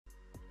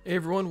Hey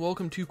everyone,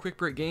 welcome to Quick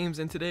Break Games,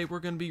 and today we're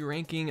going to be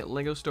ranking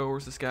LEGO Star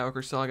Wars The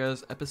Skywalker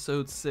Saga's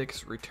Episode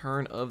 6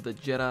 Return of the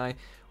Jedi.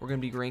 We're going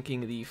to be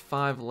ranking the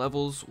 5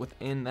 levels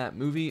within that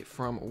movie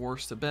from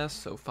worst to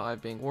best, so 5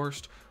 being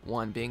worst,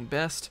 1 being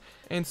best.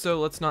 And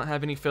so let's not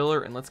have any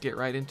filler and let's get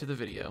right into the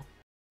video.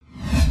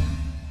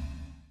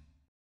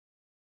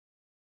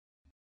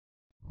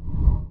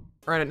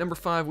 Alright, at number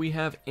 5 we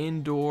have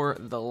Endor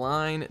the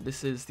Line.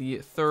 This is the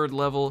 3rd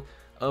level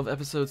of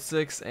Episode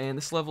 6, and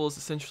this level is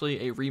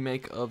essentially a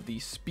remake of the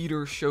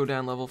Speeder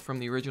Showdown level from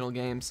the original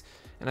games,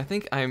 and I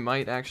think I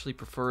might actually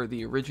prefer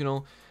the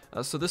original.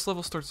 So this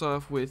level starts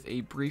off with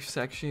a brief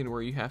section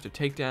where you have to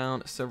take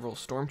down several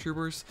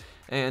stormtroopers,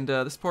 and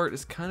this part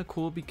is kind of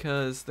cool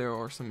because there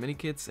are some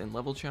mini-kits and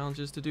level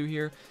challenges to do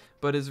here,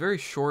 but it's very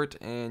short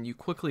and you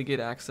quickly get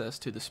access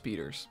to the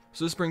speeders.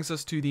 So this brings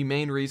us to the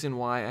main reason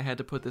why I had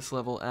to put this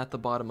level at the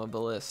bottom of the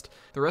list.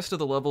 The rest of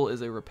the level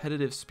is a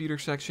repetitive speeder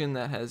section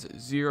that has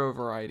zero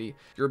variety.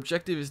 Your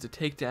objective is to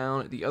take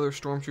down the other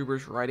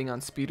stormtroopers riding on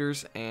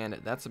speeders, and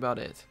that's about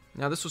it.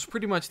 Now this was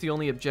pretty much the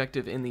only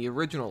objective in the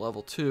original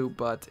level too,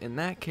 but in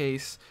that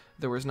case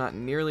there was not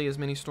nearly as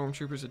many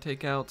stormtroopers to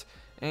take out,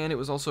 and it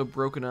was also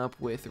broken up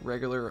with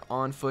regular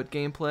on-foot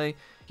gameplay.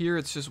 Here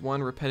it's just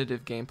one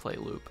repetitive gameplay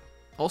loop.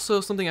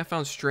 Also, something I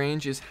found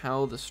strange is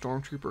how the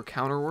stormtrooper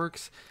counter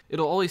works.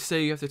 It'll always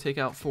say you have to take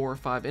out 4 or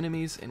 5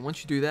 enemies, and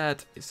once you do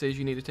that, it says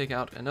you need to take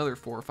out another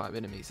 4 or 5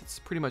 enemies. It's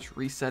pretty much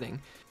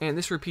resetting, and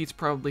this repeats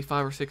probably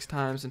 5 or 6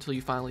 times until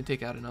you finally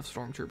take out enough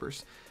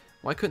stormtroopers.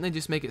 Why couldn't they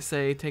just make it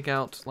say take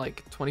out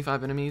like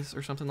 25 enemies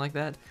or something like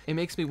that? It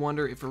makes me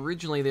wonder if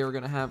originally they were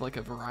going to have like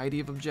a variety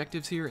of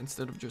objectives here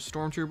instead of just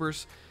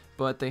stormtroopers,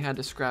 but they had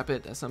to scrap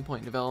it at some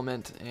point in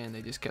development and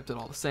they just kept it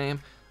all the same.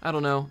 I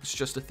don't know, it's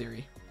just a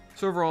theory.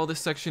 So overall, this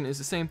section is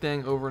the same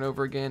thing over and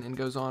over again and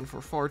goes on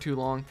for far too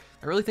long.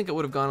 I really think it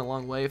would have gone a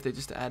long way if they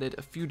just added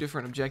a few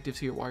different objectives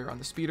here while you're on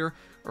the speeder,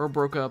 or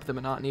broke up the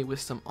monotony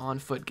with some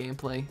on-foot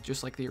gameplay,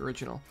 just like the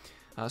original.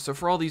 So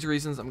for all these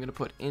reasons, I'm going to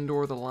put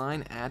Endor the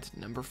Line at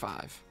number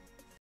 5.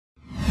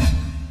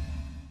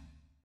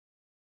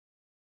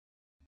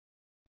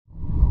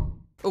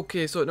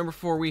 Okay, so at number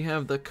 4 we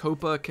have the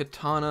Copa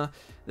Katana.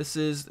 This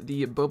is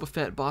the Boba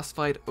Fett boss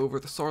fight over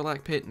the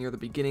Sarlacc pit near the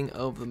beginning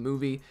of the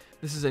movie.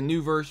 This is a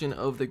new version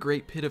of the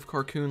Great Pit of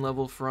Carkoon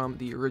level from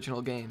the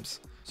original games.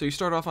 So you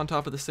start off on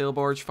top of the sail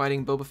barge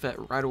fighting Boba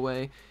Fett right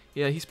away.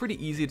 Yeah, he's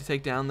pretty easy to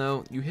take down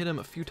though. You hit him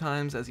a few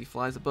times as he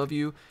flies above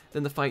you,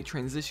 then the fight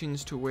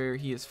transitions to where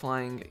he is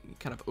flying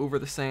kind of over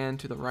the sand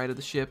to the right of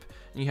the ship,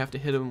 and you have to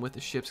hit him with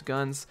the ship's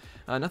guns.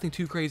 Nothing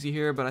too crazy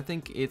here, but I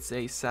think it's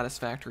a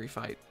satisfactory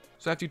fight.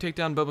 So after you take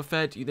down Boba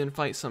Fett, you then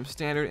fight some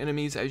standard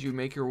enemies as you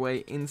make your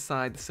way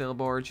inside the sail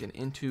barge and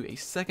into a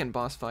second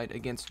boss fight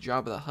against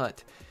Jabba the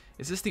Hutt.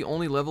 Is this the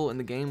only level in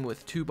the game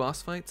with 2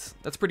 boss fights?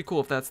 That's pretty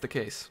cool if that's the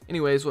case.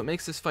 Anyways, what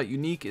makes this fight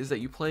unique is that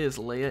you play as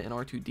Leia and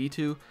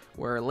R2-D2,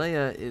 where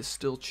Leia is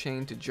still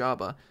chained to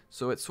Jabba,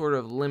 so it sort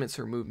of limits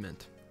her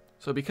movement.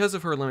 So because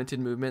of her limited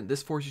movement,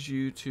 this forces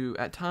you to,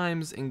 at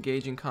times,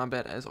 engage in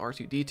combat as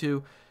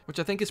R2-D2, which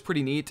I think is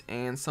pretty neat,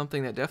 and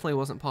something that definitely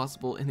wasn't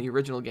possible in the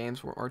original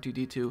games where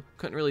R2-D2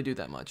 couldn't really do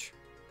that much.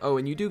 Oh,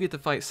 and you do get to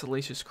fight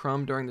Salacious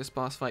Crumb during this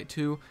boss fight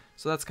too,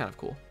 so that's kind of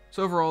cool.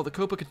 So overall, the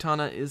Copa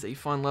Katana is a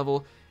fun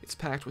level. It's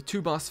packed with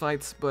 2 boss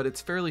fights, but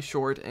it's fairly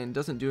short and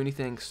doesn't do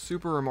anything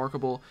super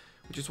remarkable,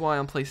 which is why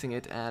I'm placing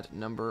it at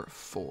number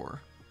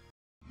 4.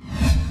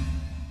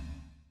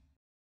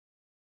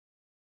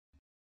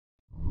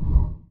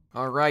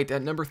 Alright,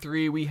 at number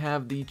 3 we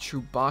have the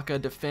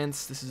Chewbacca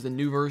Defense. This is the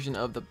new version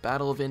of the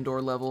Battle of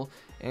Endor level,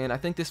 and I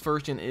think this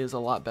version is a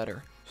lot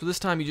better. So this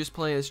time you just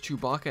play as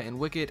Chewbacca and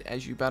Wicket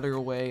as you battle your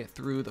way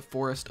through the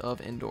forest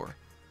of Endor.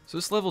 So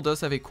this level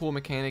does have a cool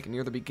mechanic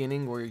near the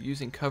beginning where you're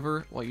using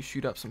cover while you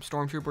shoot up some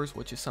stormtroopers,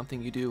 which is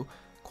something you do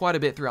quite a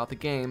bit throughout the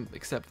game,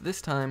 except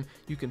this time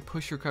you can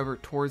push your cover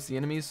towards the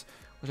enemies,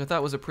 which I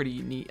thought was a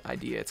pretty neat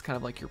idea. It's kind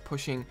of like you're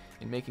pushing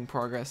and making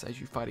progress as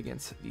you fight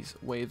against these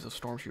waves of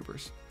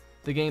stormtroopers.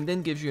 The game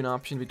then gives you an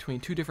option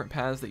between 2 different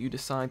paths that you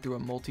decide through a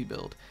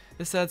multi-build.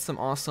 This adds some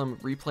awesome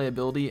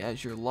replayability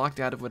as you're locked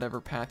out of whatever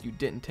path you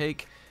didn't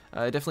take.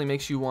 It definitely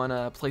makes you want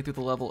to play through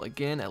the level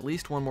again at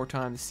least one more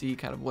time to see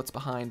kind of what's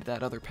behind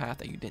that other path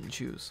that you didn't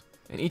choose.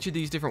 And each of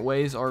these different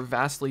ways are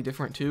vastly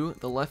different too.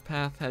 The left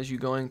path has you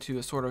going to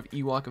a sort of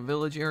Ewok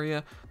village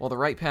area, while the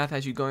right path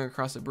has you going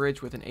across a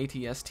bridge with an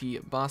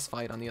AT-ST boss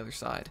fight on the other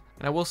side.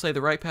 And I will say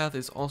the right path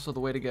is also the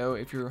way to go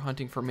if you're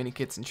hunting for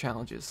mini-kits and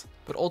challenges.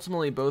 But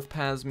ultimately both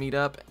paths meet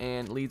up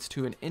and leads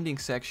to an ending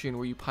section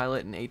where you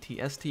pilot an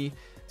AT-ST.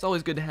 It's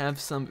always good to have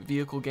some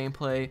vehicle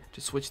gameplay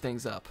to switch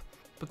things up.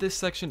 But this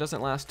section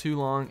doesn't last too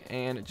long,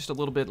 and just a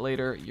little bit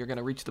later you're going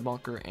to reach the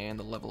bunker and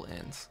the level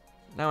ends.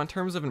 Now in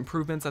terms of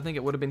improvements, I think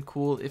it would have been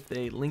cool if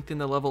they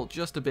lengthened the level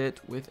just a bit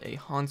with a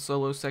Han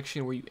Solo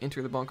section where you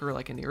enter the bunker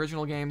like in the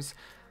original games,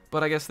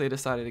 but I guess they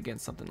decided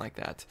against something like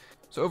that.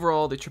 So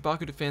overall, the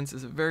Chewbacca Defense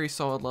is a very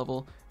solid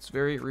level, it's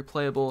very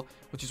replayable,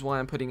 which is why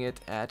I'm putting it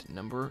at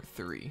number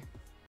 3.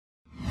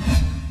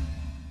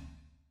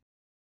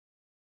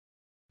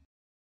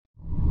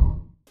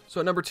 So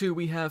at number 2,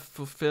 we have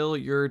Fulfill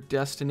Your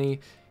Destiny.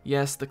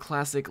 Yes, the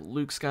classic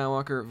Luke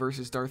Skywalker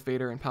versus Darth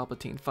Vader and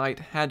Palpatine fight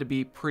had to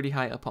be pretty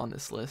high up on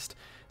this list.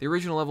 The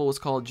original level was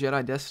called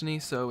Jedi Destiny,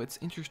 so it's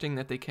interesting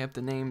that they kept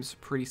the names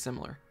pretty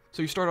similar.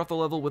 So you start off the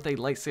level with a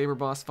lightsaber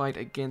boss fight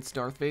against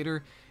Darth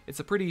Vader.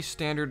 It's a pretty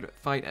standard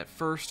fight at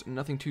first,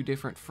 nothing too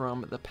different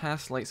from the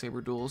past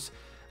lightsaber duels,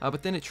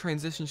 but then it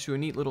transitions to a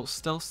neat little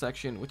stealth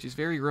section, which is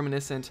very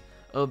reminiscent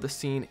of the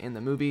scene in the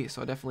movie,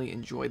 so I definitely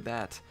enjoyed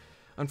that.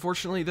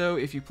 Unfortunately though,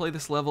 if you play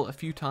this level a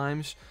few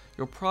times,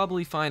 you'll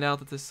probably find out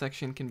that this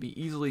section can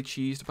be easily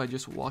cheesed by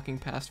just walking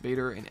past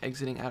Vader and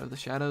exiting out of the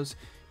shadows.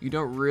 You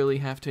don't really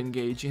have to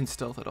engage in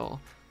stealth at all.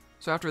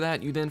 So after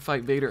that, you then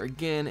fight Vader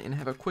again and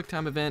have a quick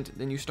time event,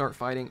 then you start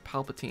fighting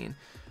Palpatine.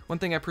 One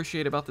thing I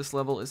appreciate about this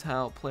level is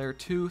how player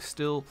 2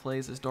 still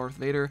plays as Darth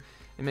Vader.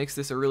 It makes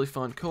this a really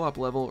fun co-op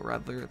level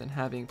rather than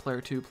having player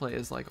 2 play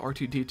as like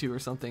R2-D2 or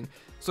something,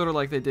 sort of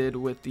like they did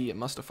with the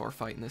Mustafar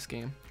fight in this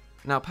game.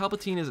 Now,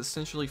 Palpatine is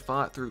essentially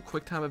fought through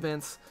quick-time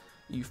events.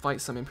 You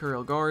fight some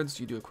Imperial guards,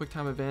 you do a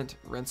quick-time event,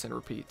 rinse and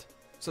repeat.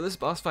 So this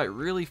boss fight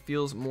really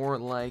feels more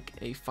like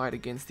a fight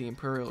against the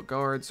Imperial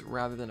guards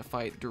rather than a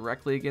fight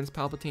directly against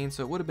Palpatine,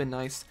 so it would have been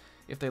nice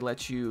if they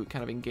let you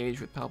kind of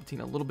engage with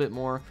Palpatine a little bit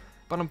more,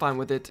 but I'm fine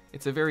with it.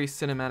 It's a very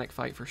cinematic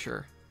fight for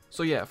sure.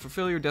 So yeah,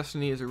 Fulfill Your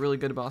Destiny is a really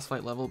good boss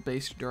fight level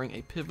based during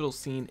a pivotal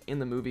scene in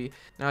the movie.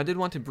 Now I did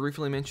want to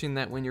briefly mention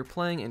that when you're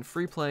playing in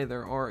free play,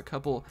 there are a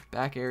couple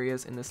back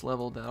areas in this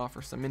level that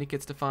offer some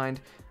mini-kits to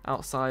find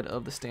outside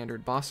of the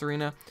standard boss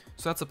arena,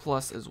 so that's a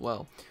plus as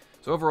well.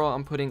 So overall,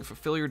 I'm putting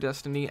Fulfill Your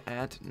Destiny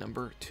at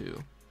number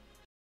 2.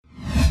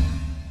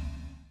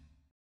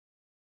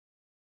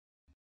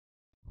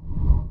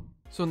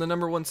 So in the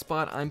number 1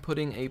 spot, I'm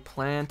putting A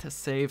Plan to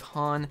Save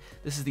Han.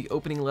 This is the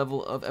opening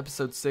level of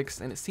episode 6,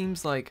 and it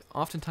seems like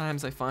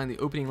oftentimes I find the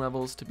opening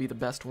levels to be the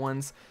best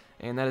ones,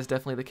 and that is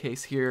definitely the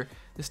case here.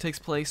 This takes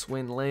place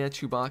when Leia,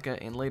 Chewbacca,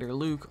 and later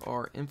Luke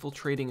are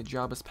infiltrating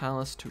Jabba's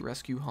palace to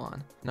rescue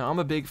Han. Now I'm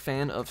a big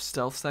fan of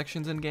stealth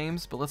sections in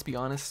games, but let's be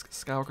honest,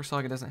 Skywalker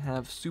Saga doesn't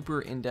have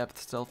super in-depth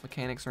stealth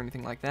mechanics or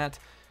anything like that.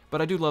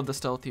 But I do love the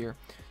stealth here.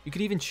 You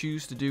could even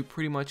choose to do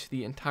pretty much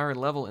the entire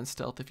level in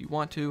stealth if you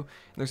want to, and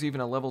there's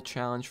even a level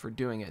challenge for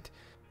doing it.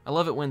 I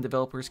love it when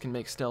developers can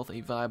make stealth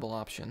a viable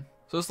option.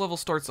 So this level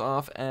starts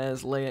off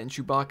as Leia and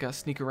Chewbacca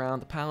sneak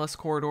around the palace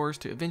corridors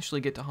to eventually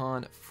get to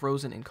Han,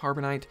 frozen in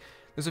carbonite.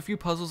 There's a few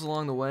puzzles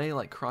along the way,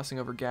 like crossing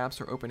over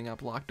gaps or opening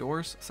up locked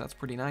doors, so that's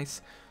pretty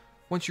nice.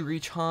 Once you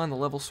reach Han, the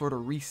level sort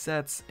of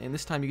resets, and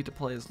this time you get to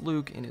play as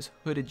Luke in his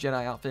hooded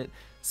Jedi outfit,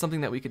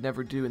 something that we could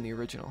never do in the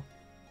original.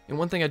 And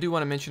one thing I do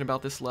want to mention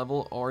about this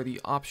level are the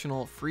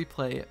optional free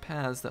play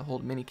paths that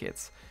hold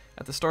mini-kits.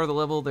 At the start of the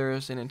level,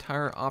 there's an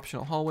entire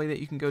optional hallway that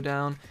you can go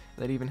down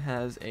that even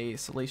has a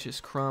Salacious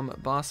Crumb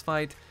boss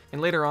fight,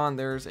 and later on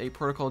there's a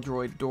protocol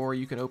droid door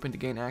you can open to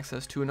gain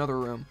access to another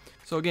room.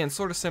 So again,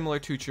 sort of similar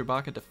to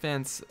Chewbacca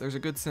Defense, there's a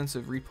good sense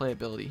of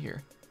replayability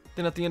here.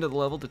 Then at the end of the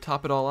level, to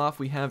top it all off,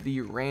 we have the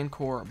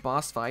Rancor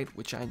boss fight,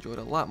 which I enjoyed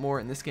a lot more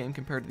in this game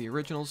compared to the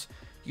originals.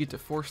 You get to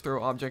force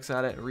throw objects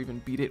at it or even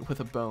beat it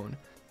with a bone.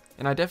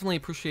 And I definitely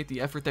appreciate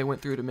the effort they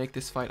went through to make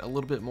this fight a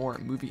little bit more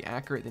movie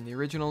accurate than the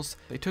originals.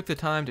 They took the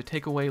time to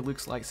take away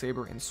Luke's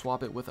lightsaber and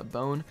swap it with a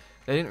bone.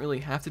 They didn't really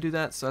have to do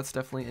that, so that's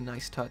definitely a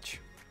nice touch.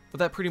 But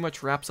that pretty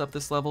much wraps up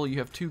this level. You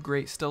have 2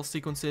 great stealth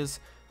sequences,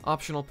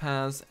 optional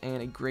paths,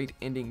 and a great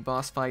ending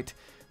boss fight.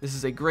 This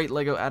is a great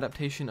LEGO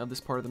adaptation of this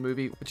part of the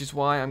movie, which is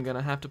why I'm going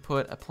to have to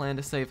put A Plan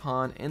to Save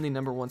Han in the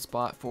number 1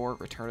 spot for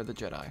Return of the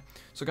Jedi.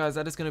 So guys,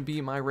 that is going to be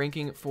my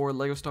ranking for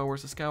LEGO Star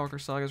Wars The Skywalker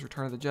Saga's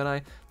Return of the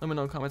Jedi. Let me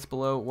know in the comments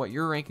below what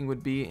your ranking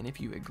would be, and if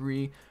you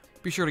agree,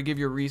 be sure to give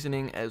your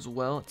reasoning as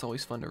well. It's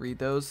always fun to read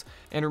those.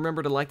 And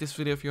remember to like this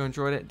video if you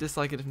enjoyed it,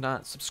 dislike it if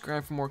not,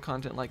 subscribe for more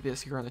content like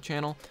this here on the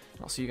channel,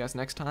 and I'll see you guys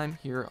next time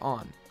here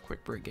on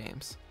Quick Break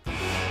Games.